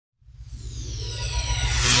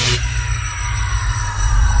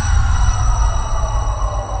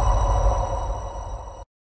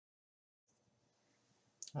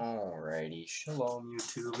Hey, shalom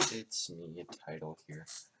YouTube, it's me, Title here.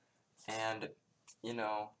 And, you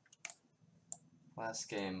know, last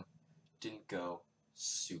game didn't go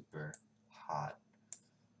super hot.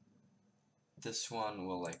 This one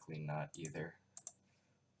will likely not either.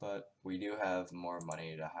 But we do have more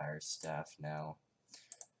money to hire staff now.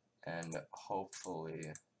 And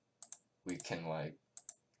hopefully we can, like,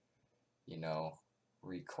 you know,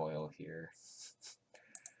 recoil here.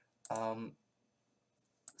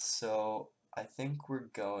 So I think we're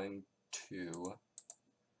going to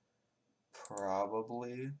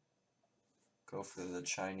probably go for the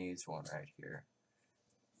Chinese one right here.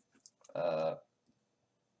 Got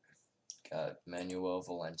Manuel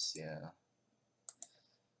Valencia,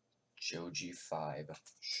 Joji 5,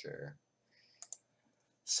 sure.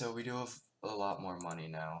 So we do have a lot more money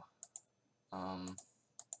now.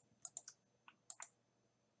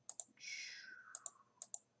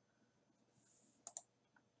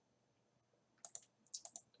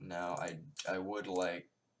 Now I would like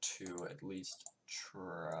to at least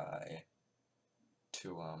try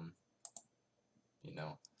to you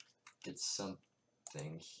know, get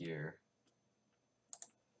something here.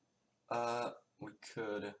 We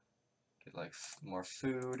could get like more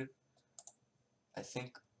food. I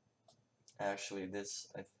think actually this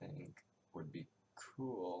I think would be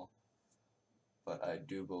cool, but I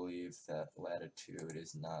do believe that latitude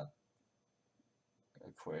is not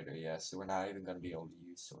equator, yeah, so we're not even going to be able to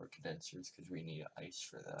use solar condensers because we need ice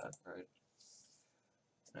for that, right?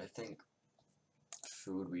 And I think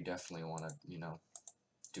food we definitely want to, you know,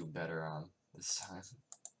 do better on this time.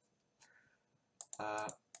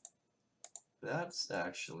 That's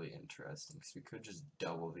actually interesting because we could just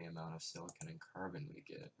double the amount of silicon and carbon we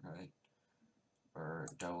get, right? Or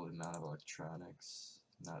double the amount of electronics.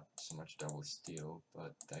 Not so much double steel,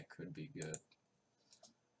 but that could be good.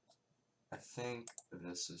 I think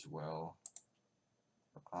this as well.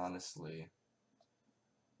 Honestly,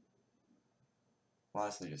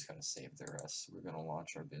 just gonna save the rest. We're gonna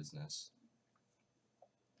launch our business.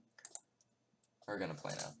 We're gonna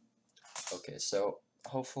play now. Okay, so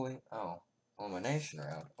hopefully, oh, elimination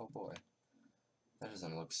round. Oh boy, that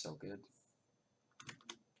doesn't look so good.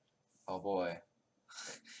 Oh boy.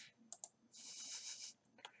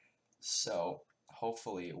 So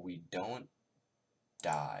hopefully we don't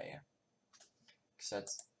die,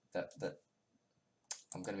 because that.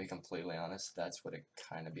 I'm gonna be completely honest. That's what it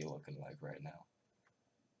kind of be looking like right now.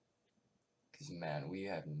 Because man, we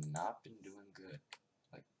have not been doing good,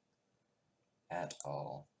 like at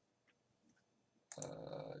all.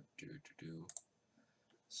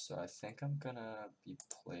 So I think I'm gonna be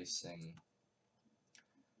placing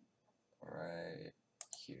right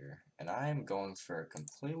here, and I am going for a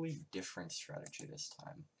completely different strategy this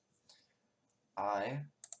time. I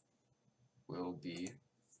will be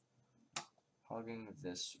hugging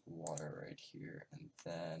this water right here, and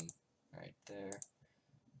then right there,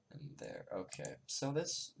 and there. Okay, so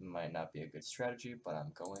this might not be a good strategy, but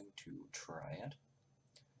I'm going to try it.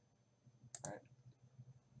 Alright,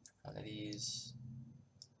 one of these,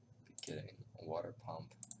 be getting a water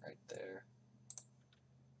pump right there,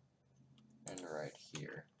 and right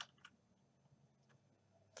here.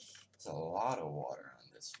 There's a lot of water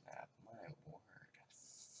on this map, my word.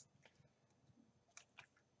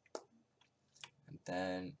 And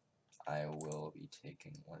then I will be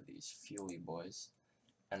taking one of these fuely boys,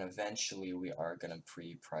 and eventually we are going to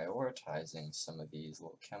pre-prioritizing some of these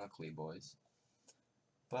little chemically boys,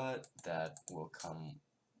 but that will come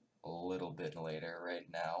a little bit later. Right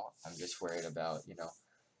now I'm just worried about, you know,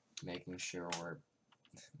 making sure we're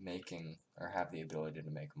making or have the ability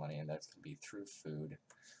to make money, and that's going to be through food,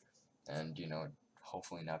 and, you know,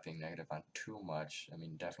 hopefully not being negative on too much. I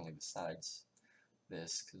mean, definitely besides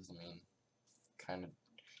this, because, I mean, kind of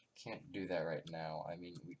can't do that right now. I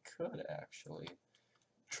mean, we could actually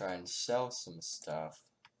try and sell some stuff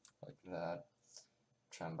like that.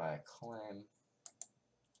 Try and buy a claim.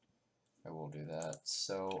 I will do that.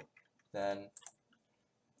 So then,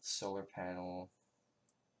 solar panel.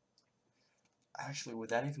 Actually, would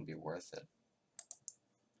that even be worth it?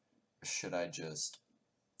 Or should I just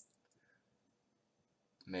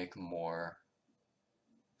make more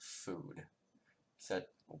food? That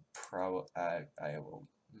will probably, I will.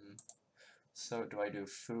 So do I do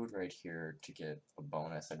food right here to get a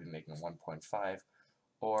bonus? I'd be making 1.5,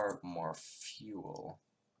 or more fuel.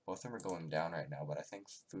 Both of them are going down right now, but I think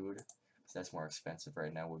food, because that's more expensive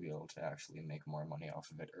right now, we'll be able to actually make more money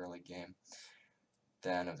off of it early game.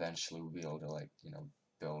 Then eventually we'll be able to, like, you know,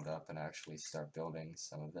 build up and actually start building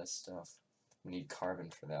some of this stuff. We need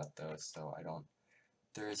carbon for that though, so I don't.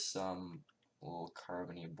 There is some little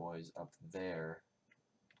carbony boys up there.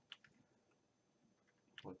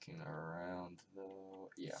 Looking around though,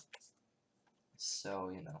 yeah. So,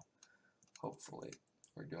 you know, hopefully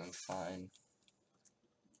we're doing fine.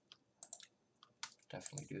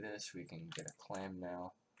 Definitely do this. We can get a claim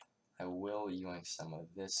now. I will use some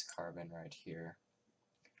of this carbon right here.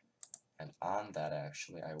 And on that,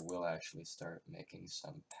 actually, I will actually start making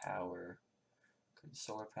some power.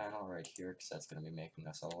 Solar panel right here, because that's going to be making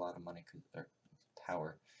us a lot of money, or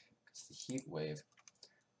power, because the heat wave.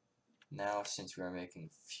 Now, since we are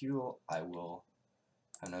making fuel, I will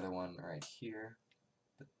have another one right here,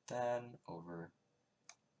 but then over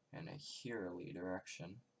in a herely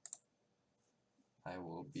direction, I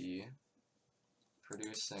will be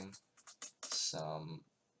producing some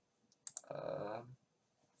of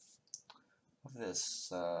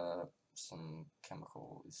this, some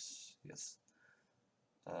chemicals, yes.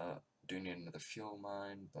 Do need another fuel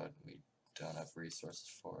mine, but we don't have resources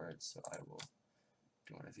for it, so I will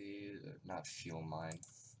do one of these, not fuel mine.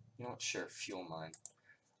 You know what, sure, fuel mine.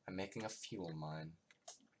 I'm making a fuel mine.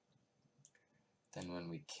 Then when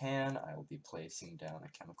we can, I will be placing down a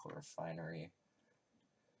chemical refinery.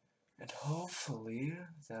 And hopefully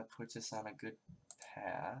that puts us on a good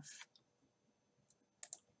path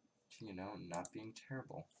to, you know, not being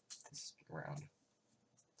terrible this round.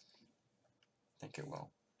 I think it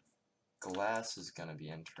will. Glass is going to be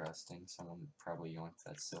interesting. Someone probably yoinked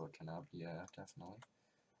that silicon up. Yeah, definitely.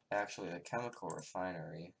 Actually, a chemical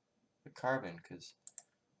refinery. The carbon, because,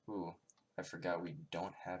 ooh, I forgot we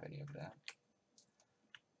don't have any of that.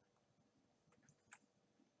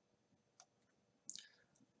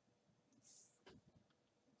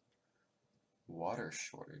 Water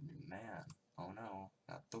shortage, man. Oh no,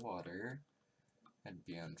 not the water. It'd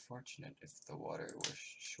be unfortunate if the water was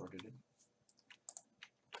shorted.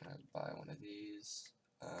 Gonna buy one of these.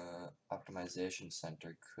 Optimization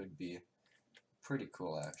center could be pretty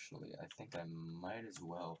cool, actually. I think I might as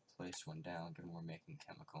well place one down, given we're making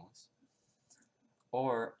chemicals.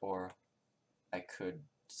 Or I could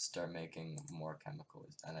start making more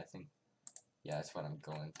chemicals, and I think, yeah, that's what I'm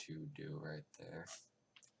going to do right there.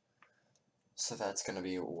 So that's gonna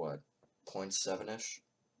be, what, 0.7-ish,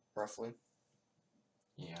 roughly?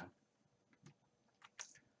 Yeah.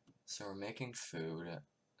 So we're making food,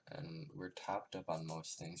 and we're topped up on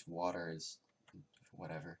most things. Water is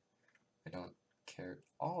whatever. I don't care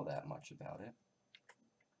all that much about it.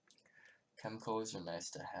 Chemicals are nice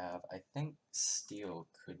to have. I think steel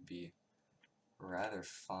could be rather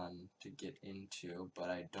fun to get into, but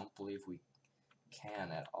I don't believe we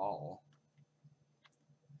can at all.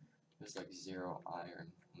 There's like 0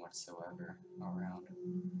 iron whatsoever around.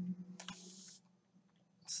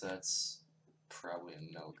 So that's probably a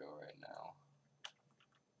no-go right now.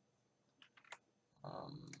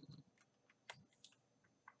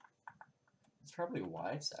 It's probably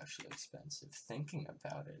why it's actually expensive, thinking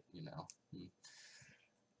about it, you know.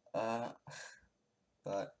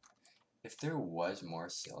 But if there was more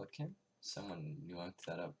silicon, someone nunked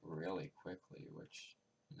that up really quickly, which,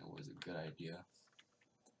 you know, was a good idea.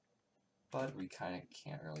 But we kind of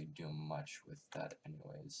can't really do much with that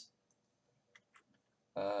anyways.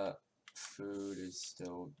 Food is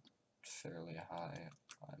still fairly high.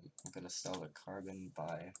 I'm gonna sell the carbon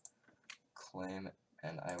by claim,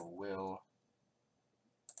 and I will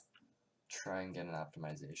try and get an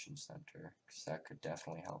optimization center, because that could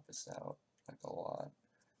definitely help us out, like, a lot.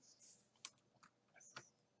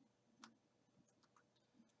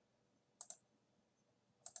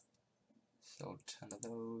 So 10 of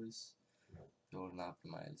those. Build an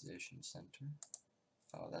optimization center.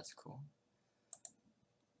 Oh, that's cool.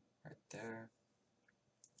 Right there.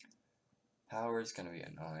 Power is gonna be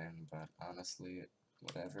annoying, but honestly,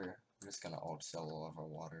 whatever. I'm just gonna alt sell all of our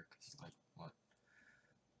water, because, like,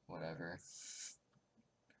 whatever.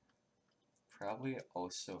 Probably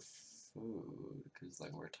also food, because,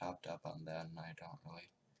 like, we're topped up on that, and I don't really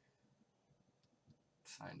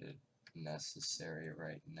find it necessary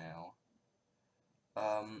right now.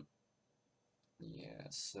 Yeah,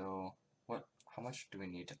 so, how much do we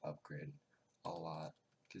need to upgrade? A lot.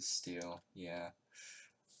 Because steel, yeah.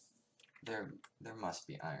 There must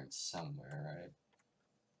be iron somewhere, right?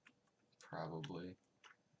 Probably.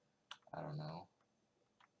 I don't know.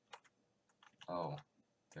 Oh,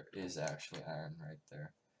 there is actually iron right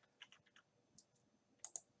there.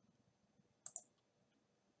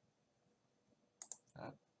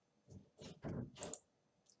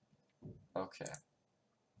 Okay.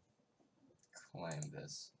 Claim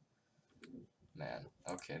this. Man,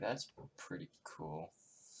 okay, that's pretty cool.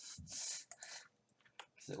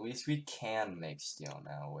 Because at least we can make steel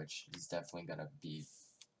now, which is definitely gonna be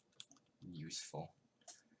useful.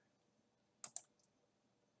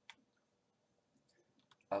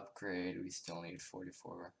 upgrade, we still need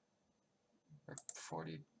 44 or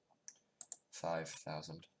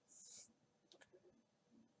 45,000.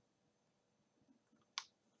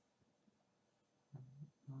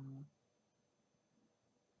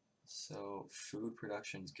 So food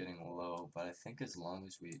production is getting low, but I think as long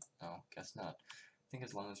as we, oh, guess not. I think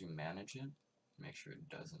as long as we manage it, make sure it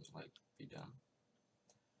doesn't like be done.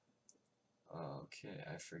 Okay,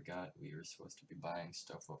 I forgot we were supposed to be buying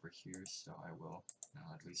stuff over here, so I will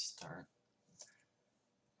now at least start.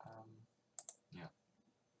 Yeah.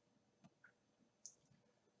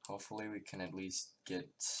 Hopefully we can at least get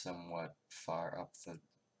somewhat far up the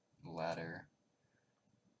ladder,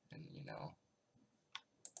 and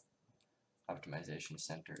optimization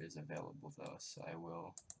center is available though, so I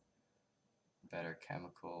will better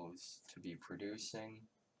chemicals to be producing.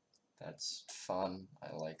 That's fun,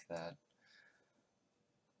 I like that.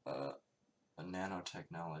 A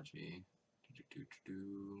nanotechnology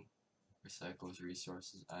recycles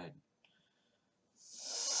resources. I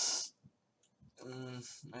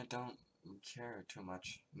don't care too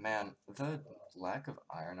much. Man, the lack of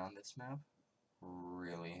iron on this map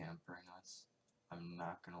really hampering us. I'm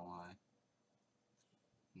not gonna lie.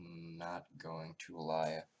 Not going to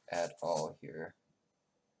lie at all here.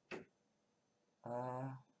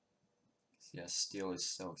 Yeah, steel is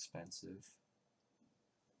so expensive.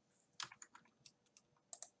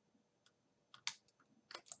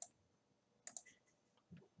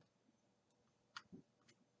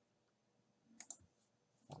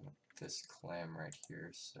 This clam right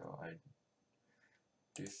here, so I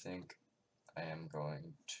do think I am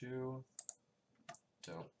going to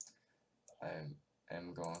I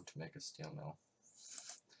am going to make a steel mill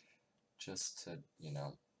just to,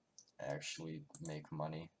 actually make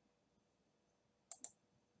money,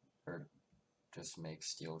 or just make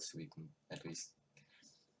steel so we can at least,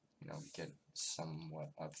 get somewhat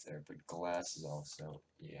up there. But glass is also,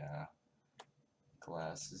 yeah,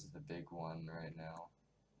 glass is the big one right now.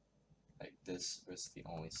 Like, this was the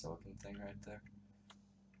only silicon thing right there.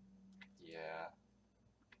 Yeah.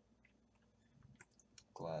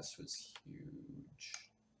 Glass was huge.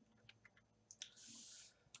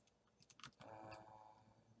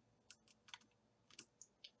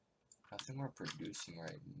 Nothing we're producing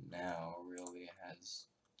right now really has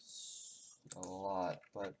a lot,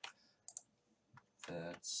 but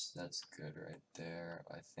that's good right there.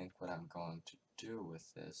 I think what I'm going to do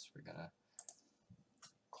with this, we're gonna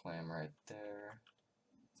clam right there.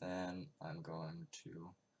 Then I'm going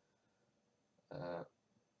to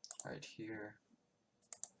right here,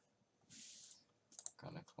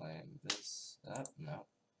 gonna claim this up. No,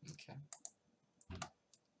 okay.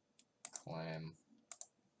 Claim,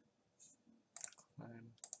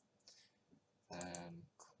 and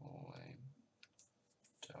claim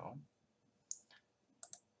dough.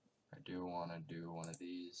 I do want to do one of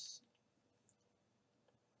these.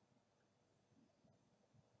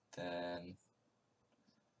 Then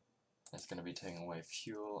it's going to be taking away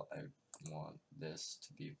fuel. I want this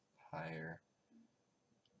to be higher,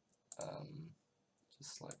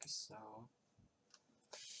 just like so.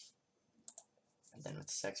 And then with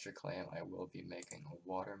this extra claim, I will be making a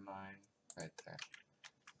water mine right there.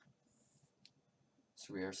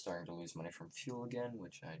 So we are starting to lose money from fuel again,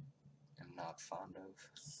 which I am not fond of.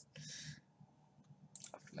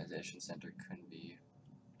 Optimization center could be,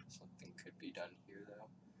 something could be done here though.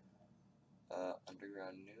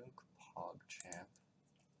 Underground nuke, PogChamp.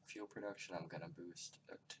 Fuel production I'm gonna boost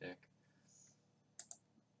a tick.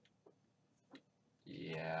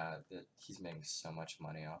 Yeah, he's making so much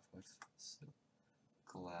money off of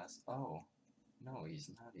glass. Oh, no, he's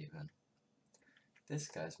not even. This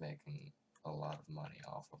guy's making a lot of money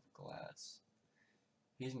off of glass.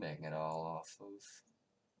 He's making it all off of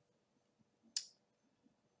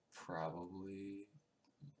probably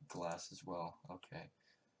glass as well. Okay.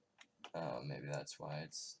 Maybe that's why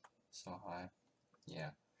it's so high.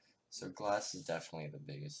 Yeah. So glass is definitely the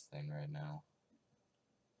biggest thing right now.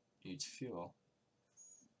 Needs fuel.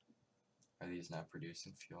 Are these not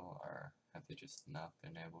producing fuel, or have they just not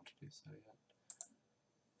been able to do so yet?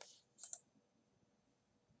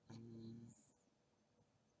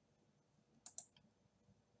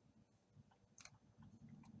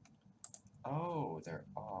 Oh, they're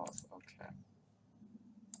off. Okay.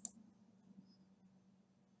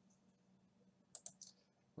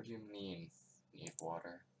 What do you mean, need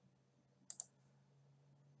water?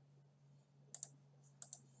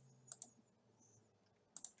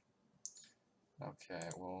 Okay,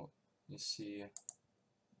 well, you see,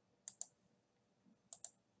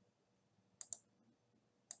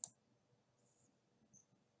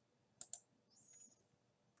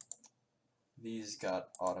 these got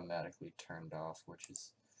automatically turned off, which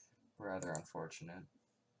is rather unfortunate.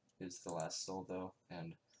 Is the last soul though,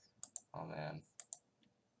 and oh man.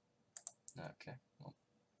 Okay, well.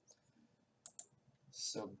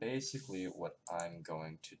 So basically what I'm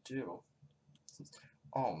going to do,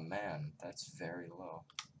 oh man, that's very low.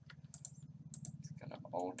 Gonna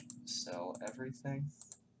alt sell everything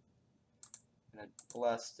in a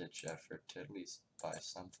last ditch effort to at least buy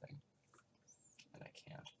something. And I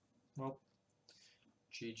can't. Well,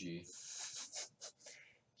 GG.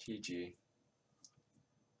 GG.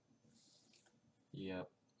 Yep.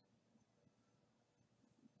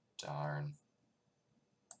 Darn.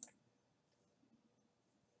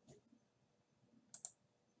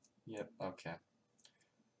 Yep, okay.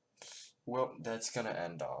 Well, that's gonna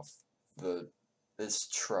end off this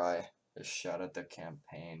shot at the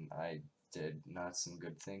campaign. I did not some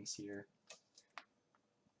good things here.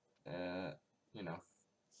 You know,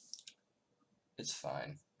 it's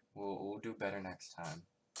fine. We'll do better next time.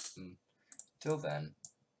 Till then,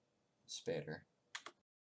 Spader.